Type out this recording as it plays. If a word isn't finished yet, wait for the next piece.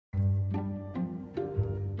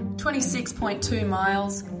26.2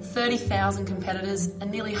 miles, 30,000 competitors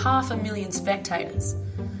and nearly 500,000 spectators.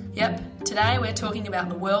 Yep, today we're talking about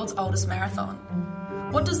the world's oldest marathon.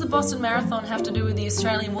 What does the Boston Marathon have to do with the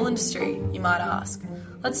Australian wool industry, you might ask?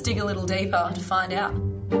 Let's dig a little deeper to find out.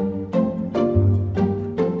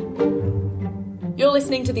 You're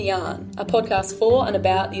listening to The Yarn, a podcast for and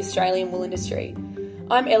about the Australian wool industry.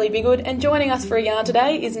 I'm Ellie Biggood, and joining us for a yarn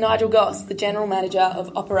today is Nigel Goss, the General Manager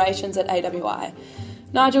of Operations at AWI.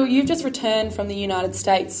 Nigel, you've just returned from the United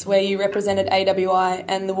States, where you represented AWI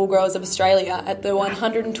and the Wool Growers of Australia at the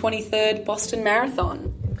 123rd Boston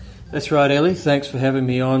Marathon. That's right, Ellie. Thanks for having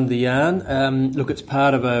me on The Yarn. Look, it's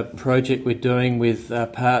part of a project we're doing with our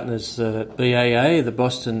partners, BAA, the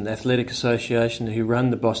Boston Athletic Association, who run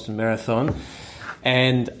the Boston Marathon,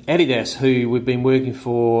 and Adidas, who we've been working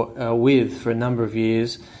with for a number of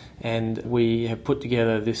years, and we have put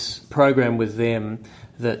together this program with them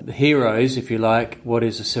that the heroes, if you like, what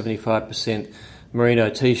is a 75%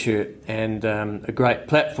 Merino t-shirt, and a great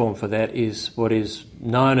platform for that is what is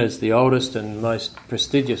known as the oldest and most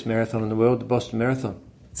prestigious marathon in the world, the Boston Marathon.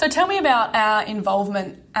 So tell me about our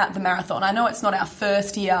involvement at the marathon. I know it's not our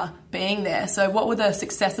first year being there, so what were the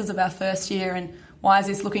successes of our first year, and why is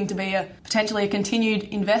this looking to be potentially a continued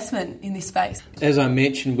investment in this space? As I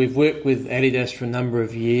mentioned, we've worked with Adidas for a number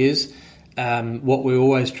of years. What we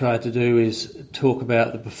always try to do is talk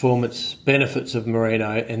about the performance benefits of Merino,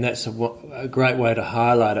 and that's a great way to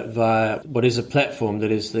highlight it via what is a platform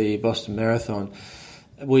that is the Boston Marathon.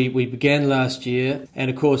 We began last year, and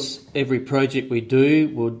of course every project we do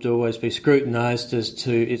would always be scrutinised as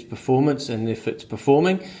to its performance, and if it's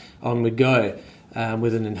performing, on we go.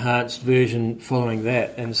 With an enhanced version following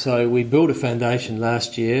that. And so we built a foundation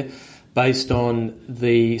last year based on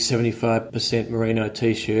the 75% Merino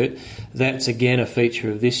t-shirt. That's again a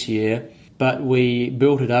feature of this year, but we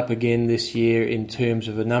built it up again this year in terms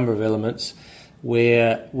of a number of elements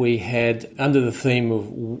where we had, under the theme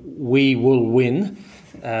of We Will Win,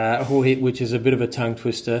 which is a bit of a tongue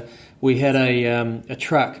twister, we had a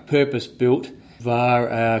truck purpose-built via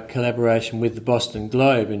our collaboration with the Boston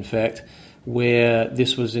Globe, in fact, where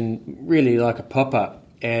this was in really like a pop-up,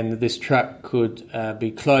 and this truck could be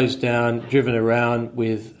closed down, driven around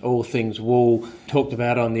with all things wool talked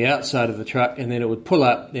about on the outside of the truck, and then it would pull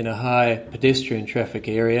up in a high pedestrian traffic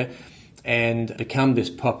area and become this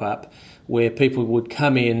pop-up where people would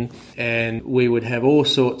come in, and we would have all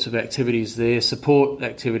sorts of activities there, support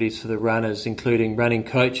activities for the runners, including running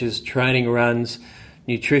coaches, training runs,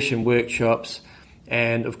 nutrition workshops.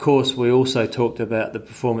 And of course, we also talked about the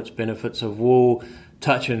performance benefits of wool,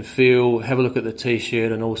 touch and feel, have a look at the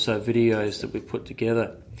t-shirt, and also videos that we put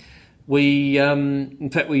together. We, in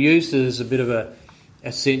fact, we used it as a bit of a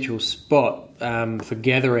central spot for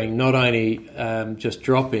gathering not only just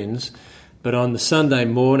drop-ins, but on the Sunday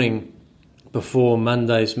morning before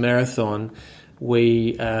Monday's marathon,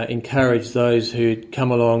 we encouraged those who'd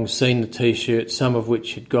come along, seen the t-shirt, some of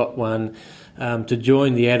which had got one, to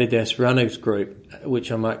join the Adidas Runners group,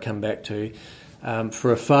 which I might come back to,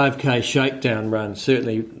 for a 5k shakedown run.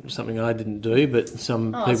 Certainly something I didn't do, but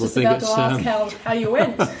some people think it's... I was just about to ask how you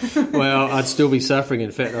went. Well, I'd still be suffering.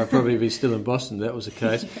 In fact, I'd probably be still in Boston if that was the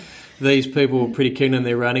case. These people were pretty keen on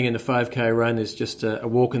their running, and the 5k run is just a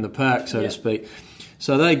walk in the park, so to speak.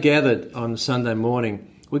 So they gathered on Sunday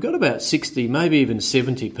morning. We got about 60, maybe even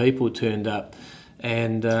 70 people turned up.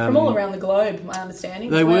 And from all around the globe, my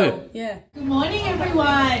understanding. They were. Yeah. Good morning,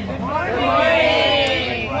 everyone. Good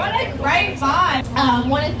morning. What a great vibe. I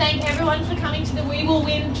want to thank everyone for coming to the We Will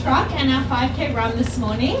Win truck and our 5k run this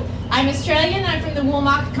morning. I'm Australian. I'm from the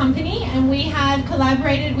Woolmark Company, and we have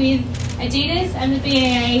collaborated with Adidas and the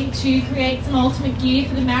BAA to create some ultimate gear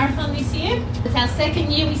for the marathon this year. It's our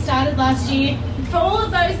second year. We started last year. For all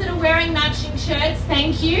of those that are wearing matching shirts,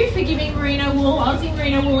 thank you for giving Aussie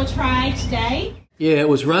Merino Wool a try today. Yeah, it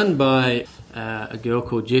was run by a girl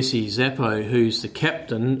called Jessie Zappo, who's the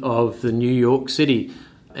captain of the New York City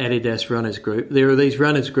Adidas Runners Group. There are these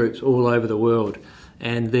runners groups all over the world,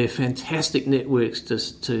 and they're fantastic networks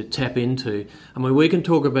to tap into. I mean, we can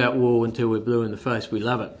talk about wool until we're blue in the face. We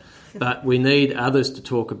love it. But we need others to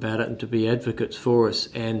talk about it and to be advocates for us.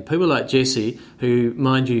 And people like Jessie, who,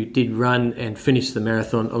 mind you, did run and finish the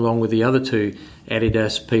marathon along with the other two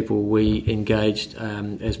Adidas people we engaged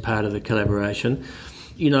as part of the collaboration,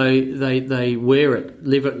 you know, they wear it,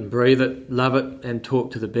 live it and breathe it, love it, and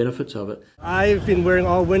talk to the benefits of it. I've been wearing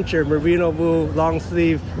all winter merino wool long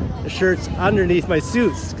sleeve shirts underneath my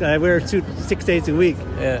suits. I wear a suit 6 days a week.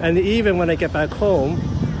 Yeah. And even when I get back home,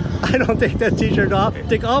 I don't take that t-shirt off.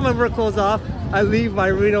 Take all my work clothes off. I leave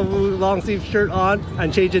my Merino blue long sleeve shirt on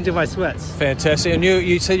and change into my sweats. Fantastic. And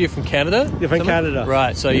you said you're from Canada? You're from Canada.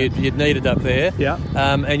 Right, so you'd need it up there. Yeah.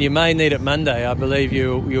 And you may need it Monday. I believe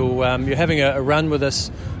you're having a run with us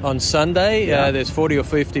on Sunday. Yeah. There's 40 or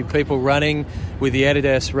 50 people running with the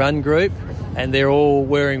Adidas Run Group, and they're all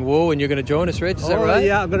wearing wool, and you're going to join us, Reg, is that right?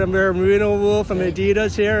 Yeah, I'm going to wear Merino wool from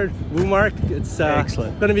Adidas here, Woolmark. It's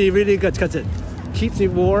excellent. Going to be really good because it keeps me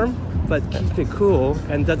warm, but keeps me cool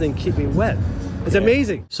and doesn't keep me wet. It's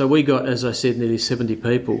amazing. So we got, as I said, nearly 70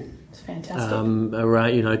 people. It's fantastic.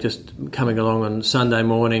 Around, just coming along on Sunday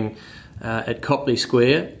morning at Copley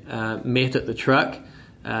Square, met at the truck,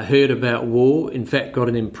 heard about wool. In fact, got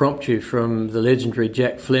an impromptu from the legendary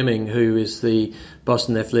Jack Fleming, who is the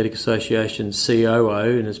Boston Athletic Association's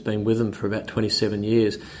COO and has been with them for about 27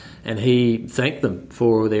 years. And he thanked them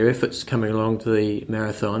for their efforts coming along to the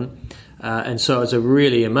marathon. And so it was a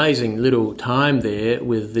really amazing little time there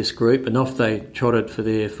with this group, and off they trotted for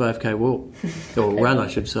their 5K walk, or run, I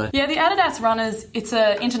should say. Yeah, the Adidas Runners, it's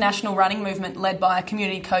an international running movement led by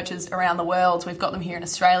community coaches around the world. We've got them here in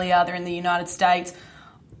Australia, they're in the United States,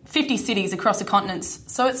 50 cities across the continents.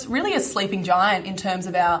 So it's really a sleeping giant in terms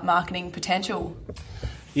of our marketing potential.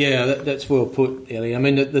 Yeah, that's well put, Ellie. I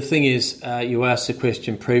mean, the thing is, you asked the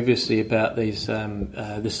question previously about these,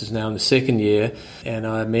 this is now in the second year, and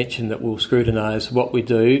I mentioned that we'll scrutinise what we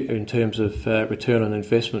do in terms of return on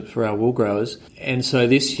investment for our wool growers. And so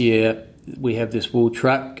this year we have this wool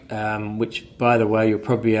truck, which, by the way, you'll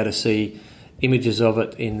probably be able to see images of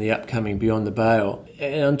it in the upcoming Beyond the Bale.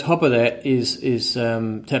 And on top of that is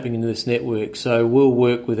tapping into this network. So we'll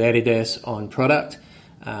work with Adidas on product,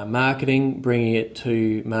 marketing, bringing it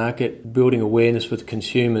to market, building awareness with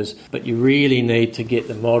consumers, but you really need to get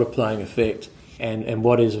the multiplying effect and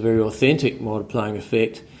what is a very authentic multiplying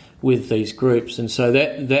effect with these groups. And so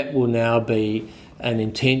that will now be an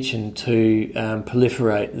intention to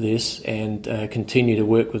proliferate this and continue to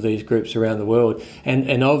work with these groups around the world.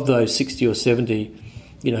 And of those 60 or 70,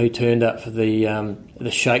 who turned up for the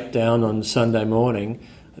shakedown on Sunday morning,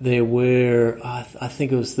 there were, I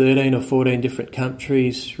think it was 13 or 14 different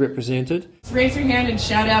countries represented. Raise your hand and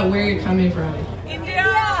shout out where you're coming from. India!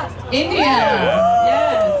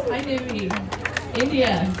 Yes. Hi, Debbie.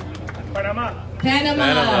 India.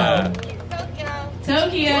 Panama.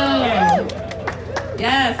 Tokyo.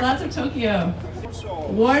 Yes, lots of Tokyo.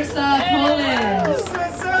 Warsaw, Poland. Paris.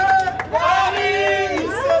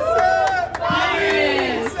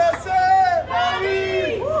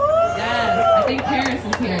 Yes, I think Paris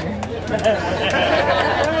is here.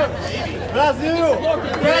 Brazil.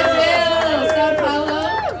 Sao Paulo.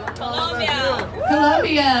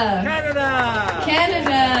 Colombia.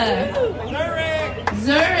 Canada.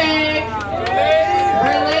 Zurich.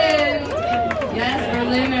 Berlin. Yes,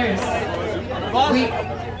 Berliners.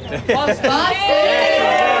 Boston.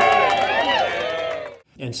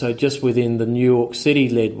 And so just within the New York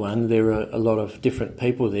City-led one, there are a lot of different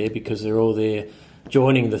people there because they're all there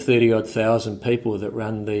joining the 30-odd thousand people that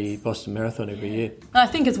run the Boston Marathon every year. I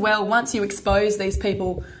think as well, once you expose these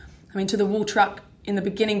people, to the wool truck in the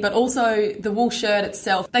beginning, but also the wool shirt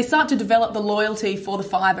itself, they start to develop the loyalty for the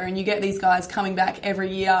fibre, and you get these guys coming back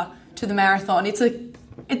every year to the marathon.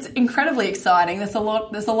 It's incredibly exciting. There's a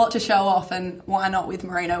lot to show off, and why not with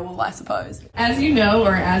merino wool, I suppose. As you know,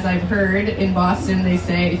 or as I've heard, in Boston they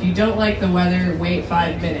say, if you don't like the weather, wait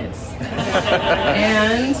 5 minutes.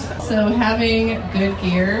 And so having good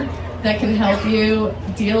gear that can help you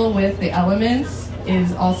deal with the elements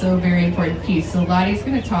is also a very important piece. So Lottie's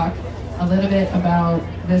going to talk a little bit about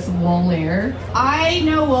this wool layer. I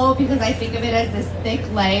know wool because I think of it as this thick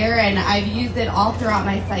layer, and I've used it all throughout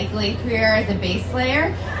my cycling career as a base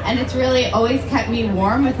layer, and it's really always kept me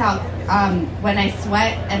warm without, when I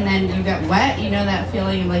sweat and then you get wet, you know that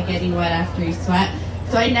feeling of like getting wet after you sweat.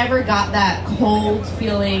 So I never got that cold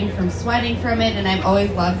feeling from sweating from it, and I've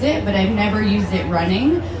always loved it, but I've never used it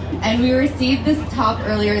running. And we received this top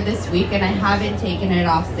earlier this week, and I haven't taken it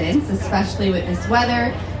off since, especially with this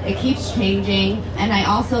weather. It keeps changing, and I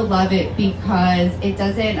also love it because it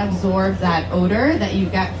doesn't absorb that odor that you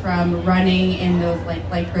get from running in those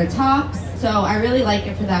lycra tops. So I really like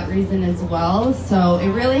it for that reason as well. So it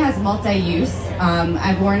really has multi-use.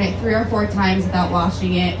 I've worn it 3 or 4 times without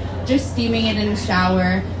washing it, just steaming it in the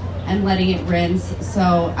shower and letting it rinse.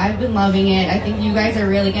 So I've been loving it. I think you guys are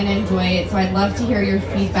really going to enjoy it. So I'd love to hear your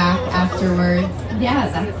feedback afterwards. Yeah,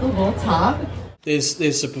 that's the wool top. There's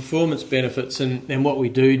the performance benefits, and what we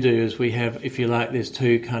do is we have, if you like, there's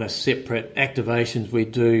 2 kind of separate activations we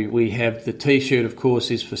do. We have the T-shirt, of course,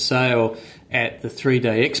 is for sale at the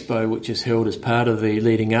 3-day expo, which is held as part of the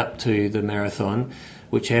leading up to the marathon.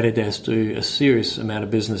 which Adidas do a serious amount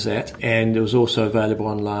of business at, and it was also available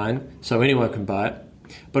online, so anyone can buy it.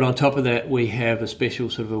 But on top of that, we have a special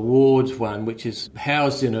sort of awards one, which is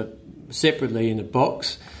housed separately in a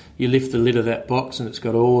box. You lift the lid of that box and it's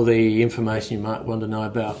got all the information you might want to know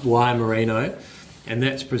about why Merino, and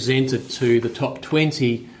that's presented to the top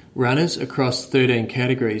 20 runners across 13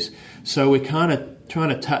 categories. So we're kind of trying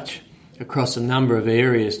to touch across a number of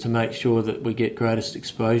areas to make sure that we get greatest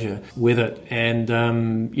exposure with it. And,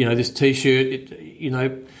 this T-shirt,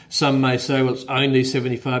 some may say, well, it's only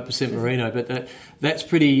 75% merino, but that's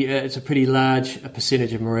pretty. It's a pretty large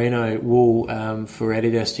percentage of merino wool for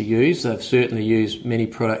Adidas to use. They've certainly used many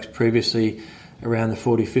products previously around the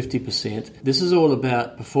 40-50%. This is all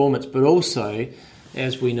about performance, but also,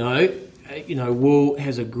 as we know, wool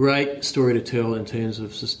has a great story to tell in terms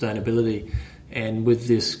of sustainability. And with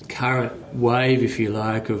this current wave, if you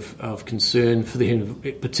like, of concern for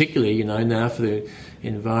particularly, now for the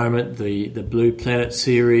environment, the Blue Planet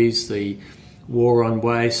series, the war on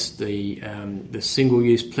waste, the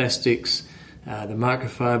single-use plastics, the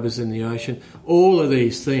microfibers in the ocean, all of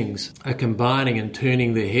these things are combining and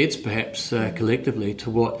turning their heads, perhaps collectively, to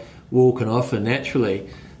what wool can offer naturally,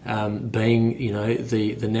 being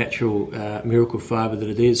the natural miracle fibre that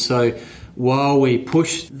it is. So while we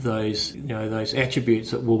push those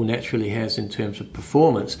attributes that wool naturally has in terms of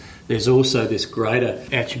performance, there's also this greater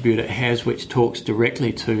attribute it has which talks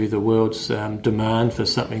directly to the world's demand for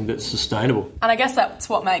something that's sustainable. And I guess that's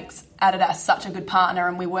what makes Adidas such a good partner,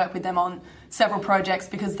 and we work with them on several projects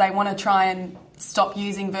because they want to try and stop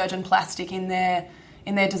using virgin plastic in their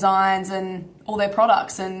designs and all their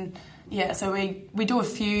products. And yeah, so we do a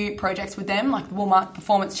few projects with them, like the Walmart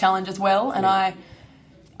Performance Challenge as well, and I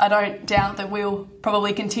don't doubt that we'll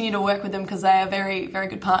probably continue to work with them because they are very, very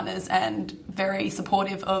good partners and very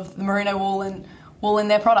supportive of the merino wool and wool in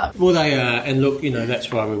their product. Well, they are, and look,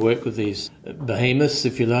 that's why we work with these behemoths,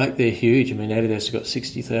 if you like. They're huge. I mean, Adidas has got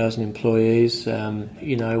 60,000 employees.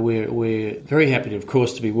 We're very happy, of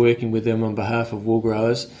course, to be working with them on behalf of wool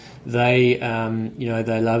growers. They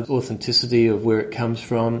love authenticity of where it comes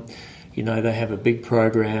from. They have a big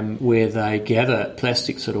program where they gather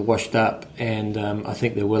plastic sort of washed up, and I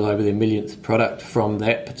think they're well over their millionth product from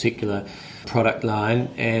that particular product line.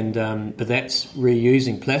 And but that's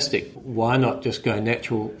reusing plastic. Why not just go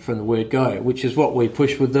natural from the word go, which is what we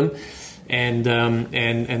push with them, and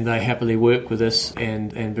they happily work with us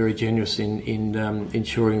and very generous in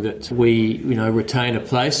ensuring that we retain a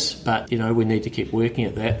place, but we need to keep working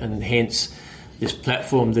at that, and hence this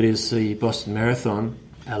platform that is the Boston Marathon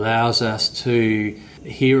allows us to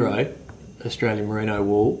hero Australian merino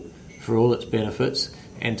wool for all its benefits,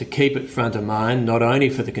 and to keep it front of mind not only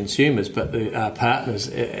for the consumers but our partners,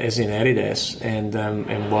 as in Adidas,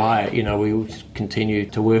 and why we will continue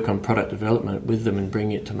to work on product development with them and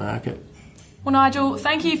bring it to market. Well, Nigel,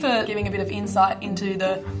 thank you for giving a bit of insight into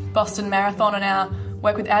the Boston Marathon and our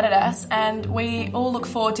work with Adidas, and we all look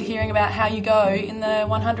forward to hearing about how you go in the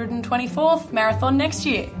 124th marathon next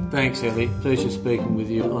year. Thanks, Ellie. Pleasure speaking with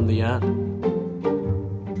you on The Yarn.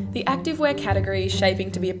 The activewear category is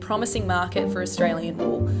shaping to be a promising market for Australian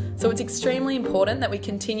wool, so it's extremely important that we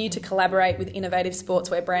continue to collaborate with innovative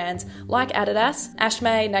sportswear brands like Adidas,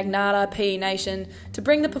 Ashmade, Nagnata, PE Nation to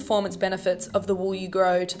bring the performance benefits of the wool you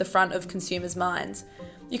grow to the front of consumers' minds.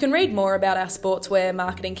 You can read more about our sportswear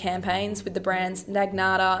marketing campaigns with the brands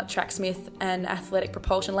Nagnata, Tracksmith and Athletic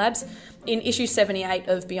Propulsion Labs in issue 78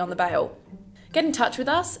 of Beyond the Bale. Get in touch with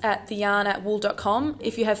us at theyarn@wool.com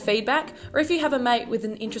if you have feedback or if you have a mate with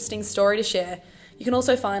an interesting story to share. You can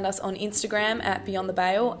also find us on Instagram at Beyond the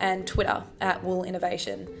Bale and Twitter at Wool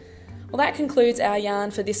Innovation. Well, that concludes our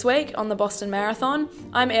yarn for this week on the Boston Marathon.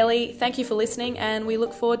 I'm Ellie, thank you for listening, and we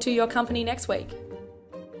look forward to your company next week.